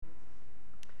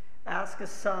Ask a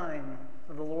sign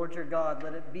of the Lord your God.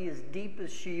 Let it be as deep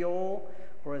as Sheol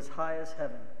or as high as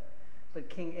heaven. But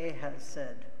King Ahaz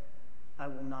said, I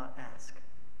will not ask.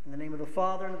 In the name of the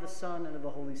Father, and of the Son, and of the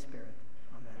Holy Spirit.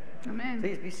 Amen. Amen.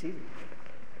 Please be seated.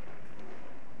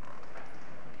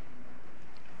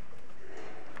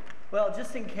 Well,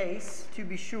 just in case, to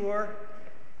be sure,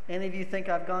 any of you think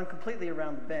I've gone completely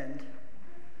around the bend.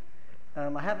 I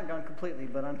haven't gone completely,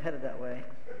 but I'm headed that way.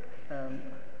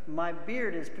 My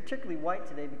beard is particularly white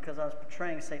today because I was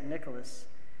portraying St. Nicholas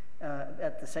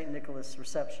at the St. Nicholas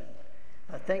reception.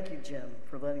 Thank you, Jim,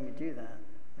 for letting me do that.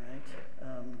 Right?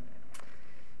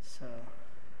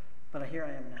 But here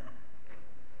I am now.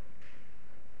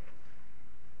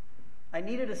 I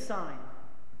needed a sign.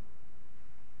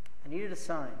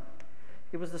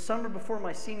 It was the summer before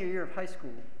my senior year of high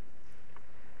school.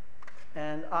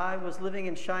 And I was living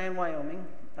in Cheyenne, Wyoming.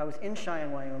 I was in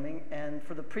Cheyenne, Wyoming, and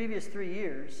for the previous 3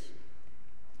 years,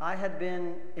 I had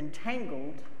been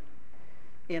entangled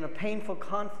in a painful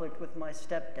conflict with my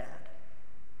stepdad.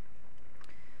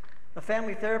 A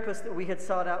family therapist that we had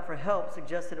sought out for help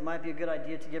suggested it might be a good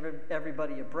idea to give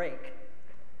everybody a break.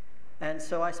 And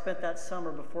so I spent that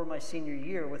summer before my senior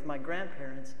year with my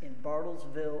grandparents in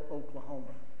Bartlesville,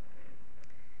 Oklahoma.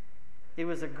 It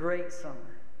was a great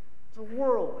summer. It was a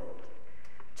whirlwind.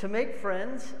 To make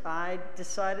friends, I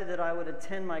decided that I would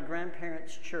attend my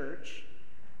grandparents' church,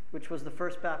 which was the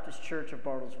First Baptist Church of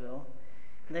Bartlesville.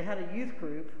 And they had a youth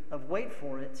group of, wait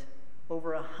for it,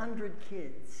 over 100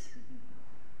 kids.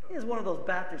 It was one of those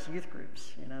Baptist youth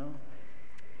groups, you know.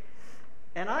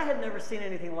 And I had never seen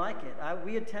anything like it.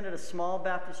 We attended a small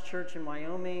Baptist church in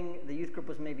Wyoming. The youth group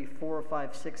was maybe 4 or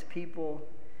 5, 6 people.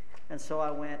 And so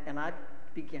I went and I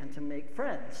began to make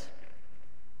friends.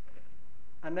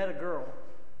 I met a girl.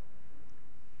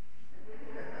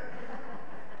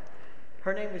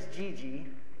 Her name was Gigi,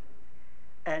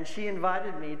 and she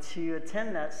invited me to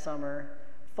attend that summer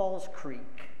Falls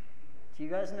Creek. Do you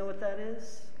guys know what that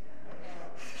is?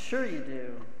 Sure you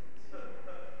do.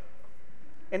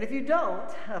 And if you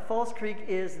don't, Falls Creek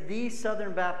is the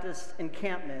Southern Baptist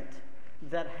encampment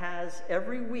that has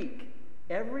every week,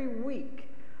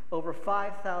 over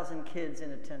 5,000 kids in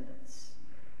attendance.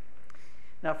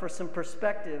 Now, for some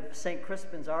perspective, St.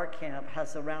 Crispin's, our camp,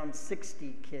 has around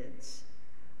 60 kids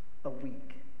a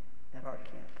week at our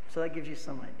camp. So that gives you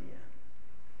some idea.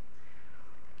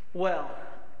 Well,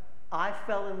 I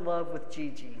fell in love with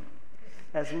Gigi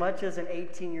as much as an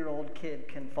 18-year-old kid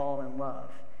can fall in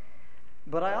love.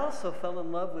 But I also fell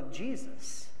in love with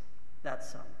Jesus that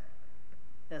summer,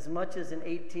 as much as an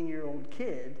 18-year-old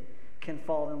kid can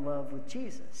fall in love with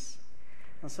Jesus.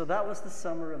 And so that was the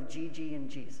summer of Gigi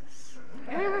and Jesus.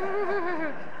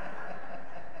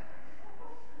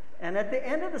 And at the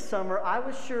end of the summer, I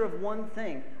was sure of one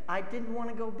thing. I didn't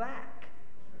want to go back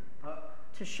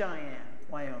to Cheyenne,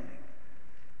 Wyoming.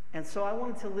 And so I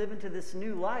wanted to live into this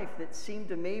new life that seemed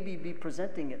to maybe be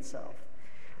presenting itself.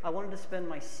 I wanted to spend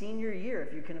my senior year,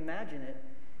 if you can imagine it,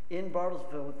 in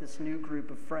Bartlesville with this new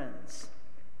group of friends.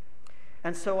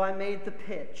 And so I made the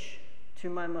pitch to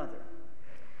my mother.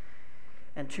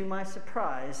 And to my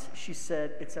surprise, she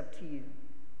said, "It's up to you.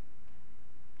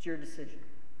 It's your decision."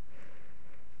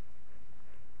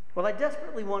 Well, I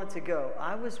desperately wanted to go.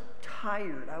 I was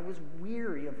tired. I was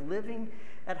weary of living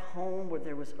at home where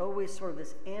there was always sort of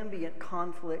this ambient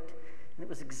conflict, and it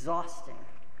was exhausting.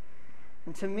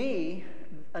 And to me,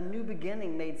 a new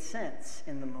beginning made sense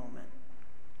in the moment.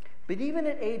 But even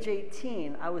at age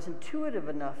 18, I was intuitive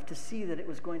enough to see that it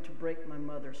was going to break my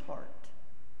mother's heart.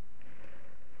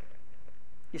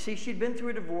 You see, she'd been through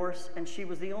a divorce, and she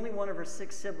was the only one of her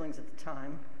 6 siblings at the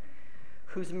time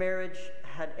whose marriage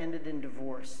had ended in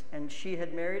divorce. And she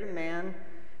had married a man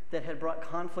that had brought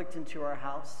conflict into our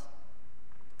house.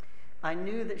 I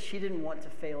knew that she didn't want to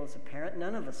fail as a parent.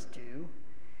 None of us do.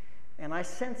 And I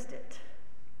sensed it.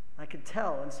 I could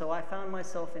tell. And so I found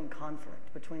myself in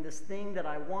conflict between this thing that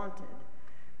I wanted,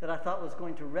 that I thought was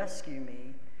going to rescue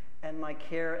me, and my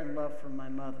care and love for my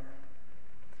mother.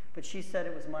 But she said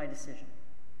it was my decision.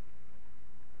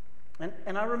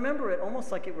 And I remember it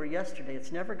almost like it were yesterday.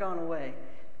 It's never gone away.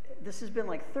 This has been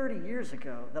like 30 years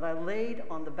ago that I laid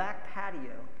on the back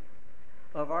patio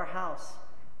of our house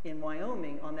in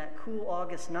Wyoming on that cool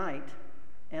August night,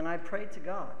 and I prayed to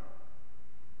God.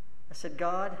 I said,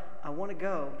 "God, I want to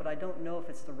go, but I don't know if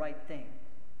it's the right thing."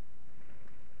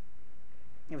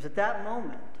 It was at that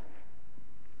moment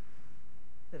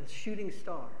that a shooting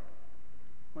star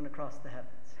went across the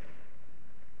heavens.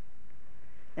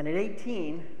 And at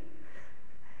 18,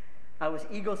 I was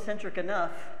egocentric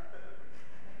enough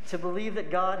to believe that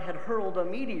God had hurled a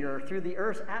meteor through the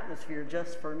Earth's atmosphere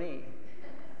just for me.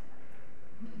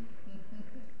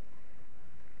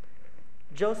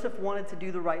 Joseph wanted to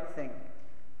do the right thing.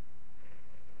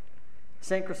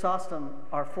 St. Chrysostom,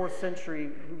 our 4th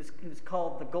century, who was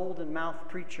called the golden mouth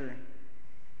preacher,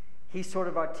 he sort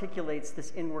of articulates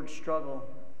this inward struggle.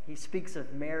 He speaks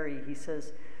of Mary. He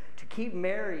says, to keep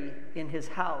Mary in his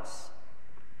house,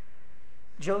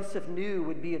 Joseph knew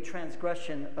would be a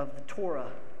transgression of the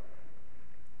Torah.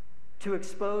 To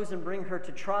expose and bring her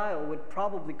to trial would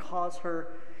probably cause her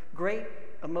great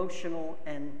emotional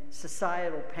and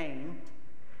societal pain,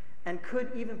 and could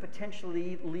even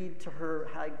potentially lead to her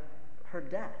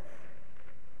death.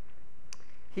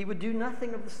 He would do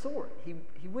nothing of the sort.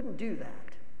 He wouldn't do that.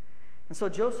 And so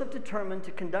Joseph determined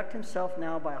to conduct himself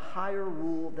now by a higher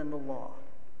rule than the law.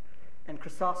 And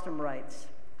Chrysostom writes,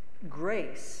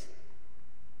 grace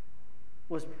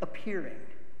was appearing.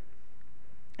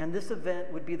 And this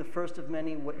event would be the first of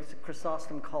many what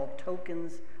Chrysostom called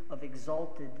tokens of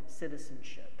exalted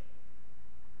citizenship.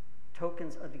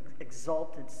 Tokens of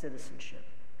exalted citizenship.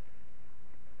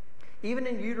 Even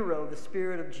in utero, the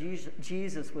Spirit of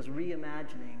Jesus was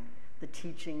reimagining the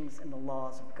teachings and the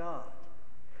laws of God.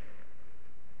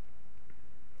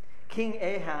 King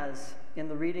Ahaz, in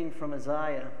the reading from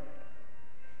Isaiah,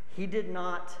 he did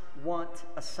not want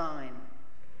a sign.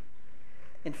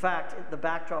 In fact, the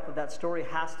backdrop of that story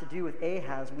has to do with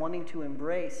Ahaz wanting to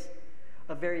embrace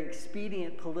a very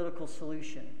expedient political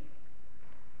solution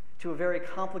to a very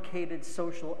complicated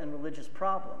social and religious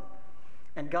problem.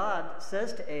 And God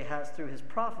says to Ahaz through his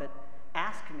prophet,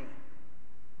 ask me.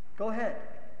 Go ahead.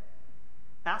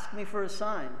 Ask me for a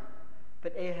sign.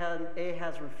 But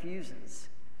Ahaz refuses.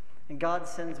 And God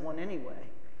sends one anyway.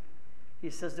 He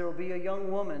says there will be a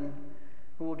young woman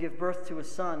who will give birth to a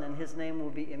son, and his name will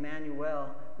be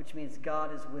Emmanuel, which means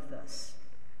God is with us.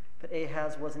 But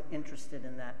Ahaz wasn't interested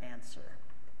in that answer.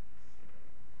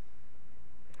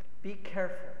 Be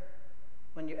careful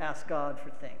when you ask God for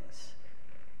things.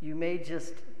 You may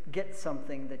just get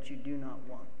something that you do not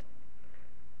want.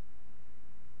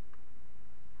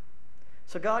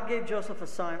 So God gave Joseph a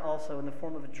sign also in the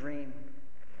form of a dream.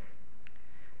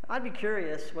 I'd be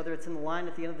curious whether it's in the line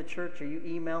at the end of the church, or you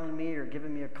emailing me or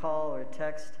giving me a call or a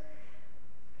text.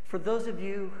 For those of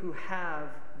you who have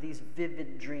these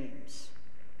vivid dreams,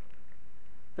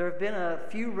 there have been a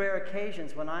few rare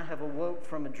occasions when I have awoke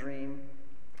from a dream,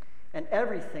 and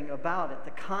everything about it,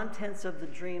 the contents of the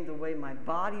dream, the way my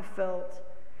body felt,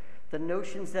 the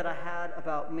notions that I had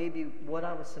about maybe what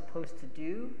I was supposed to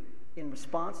do in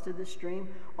response to this dream,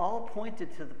 all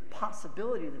pointed to the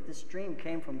possibility that this dream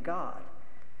came from God.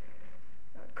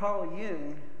 Carl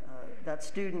Jung, that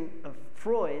student of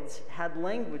Freud's, had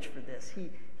language for this.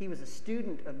 He was a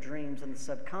student of dreams and the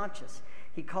subconscious.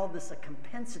 He called this a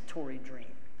compensatory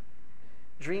dream.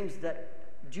 Dreams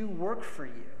that do work for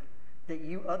you, that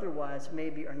you otherwise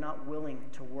maybe are not willing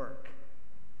to work.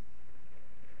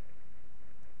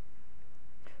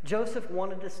 Joseph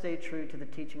wanted to stay true to the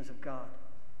teachings of God.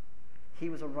 He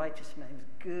was a righteous man. He was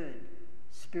a good,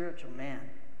 spiritual man.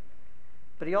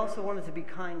 But he also wanted to be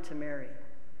kind to Mary.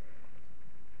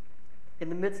 In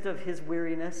the midst of his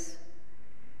weariness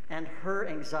and her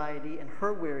anxiety and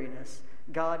her weariness,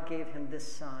 God gave him this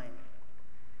sign.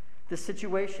 This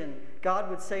situation, God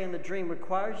would say in the dream,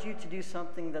 requires you to do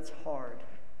something that's hard,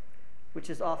 which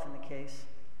is often the case.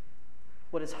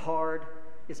 What is hard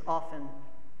is often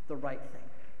the right thing.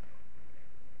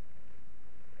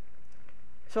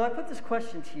 So I put this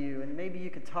question to you, and maybe you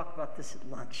could talk about this at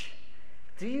lunch.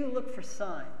 Do you look for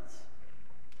signs?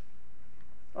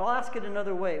 I'll ask it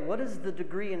another way. What is the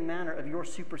degree and manner of your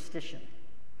superstition?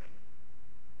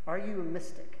 Are you a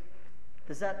mystic?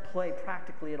 Does that play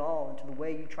practically at all into the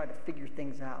way you try to figure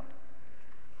things out?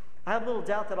 I have little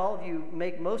doubt that all of you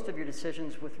make most of your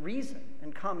decisions with reason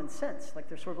and common sense, like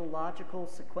they're sort of logical,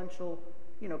 sequential,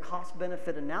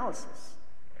 cost-benefit analysis.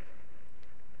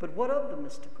 But what of the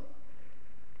mystical?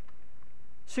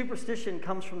 Superstition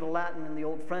comes from the Latin and the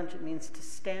Old French. It means to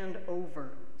stand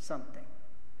over something,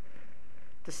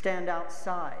 to stand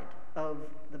outside of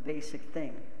the basic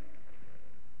thing,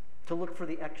 to look for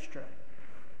the extra.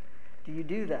 Do you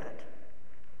do that?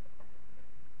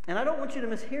 And I don't want you to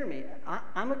mishear me.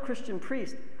 I'm a Christian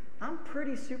priest. I'm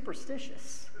pretty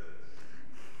superstitious.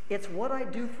 It's what I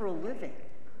do for a living.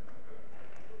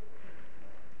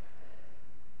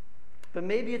 But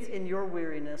maybe it's in your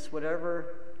weariness,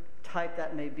 whatever type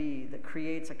that may be, that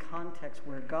creates a context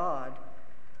where God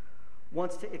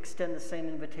wants to extend the same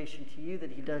invitation to you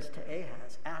that he does to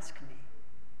Ahaz. Ask me.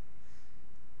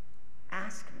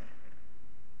 Ask me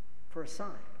for a sign,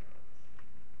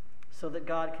 so that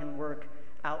God can work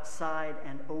outside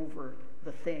and over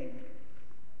the thing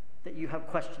that you have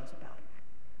questions about.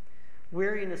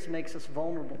 Weariness makes us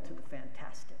vulnerable to the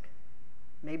fantastic.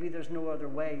 Maybe there's no other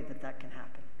way that can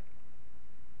happen.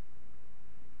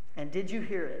 And did you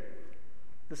hear it?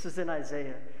 This is in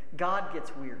Isaiah. God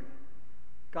gets weary.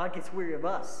 God gets weary of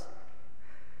us.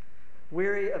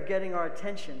 Weary of getting our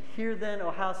attention. Hear then,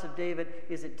 O house of David,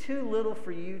 is it too little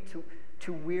for you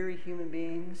to weary human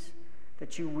beings,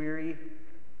 that you weary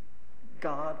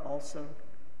God also?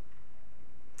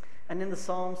 And in the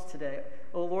Psalms today,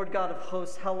 O Lord God of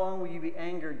hosts, how long will you be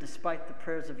angered despite the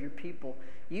prayers of your people?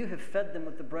 You have fed them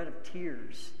with the bread of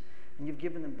tears, and you've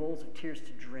given them bowls of tears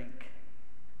to drink.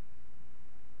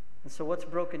 And so what's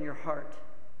broken your heart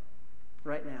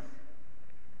right now?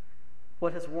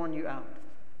 What has worn you out?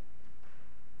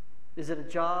 Is it a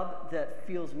job that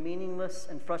feels meaningless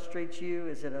and frustrates you?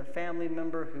 Is it a family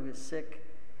member who is sick?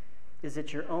 Is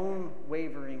it your own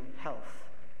wavering health?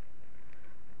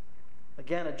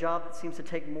 Again, a job that seems to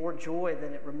take more joy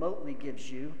than it remotely gives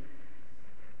you.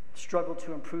 Struggle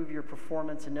to improve your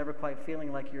performance and never quite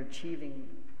feeling like you're achieving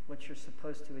what you're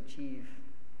supposed to achieve.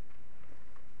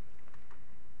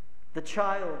 The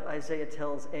child, Isaiah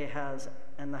tells Ahaz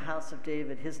and the house of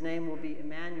David, his name will be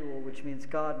Emmanuel, which means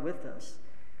God with us.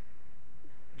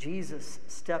 Jesus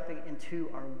stepping into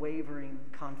our wavering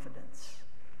confidence,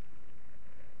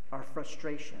 our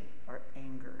frustration, our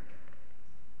anger.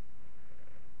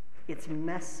 It's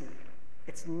messy.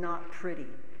 It's not pretty.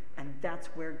 And that's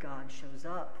where God shows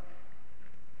up.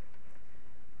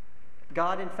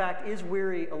 God, in fact, is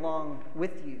weary along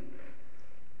with you.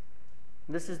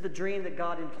 This is the dream that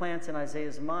God implants in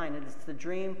Isaiah's mind, and it's the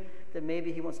dream that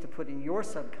maybe he wants to put in your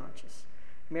subconscious.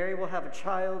 Mary will have a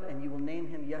child, and you will name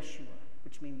him Yeshua,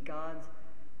 which means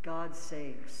God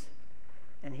saves.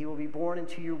 And he will be born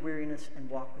into your weariness and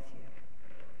walk with you.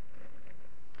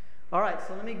 All right,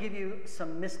 so let me give you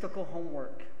some mystical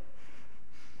homework.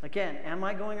 Again, am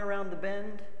I going around the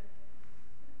bend?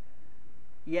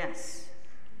 Yes.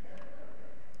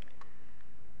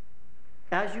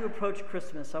 As you approach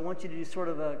Christmas, I want you to do sort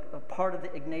of a part of the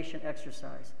Ignatian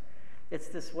exercise. It's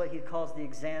this, what he calls the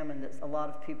exam, and that a lot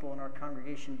of people in our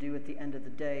congregation do at the end of the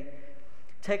day.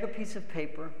 Take a piece of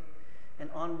paper, and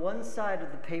on one side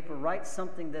of the paper, write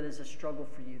something that is a struggle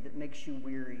for you, that makes you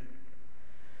weary.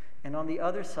 And on the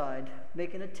other side,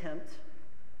 make an attempt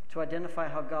to identify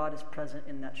how God is present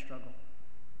in that struggle.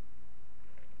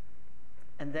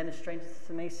 And then, as strange as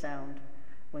it may sound,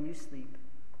 when you sleep,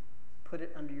 put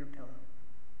it under your pillow.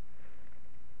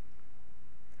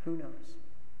 Who knows?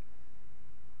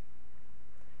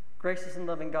 Gracious and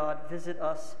loving God, visit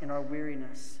us in our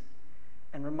weariness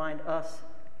and remind us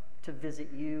to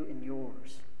visit you in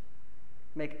yours.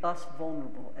 Make us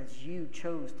vulnerable as you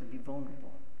chose to be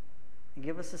vulnerable. And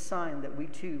give us a sign that we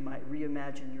too might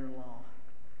reimagine your law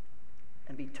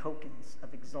and be tokens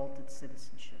of exalted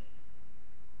citizenship.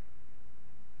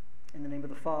 In the name of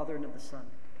the Father, and of the Son,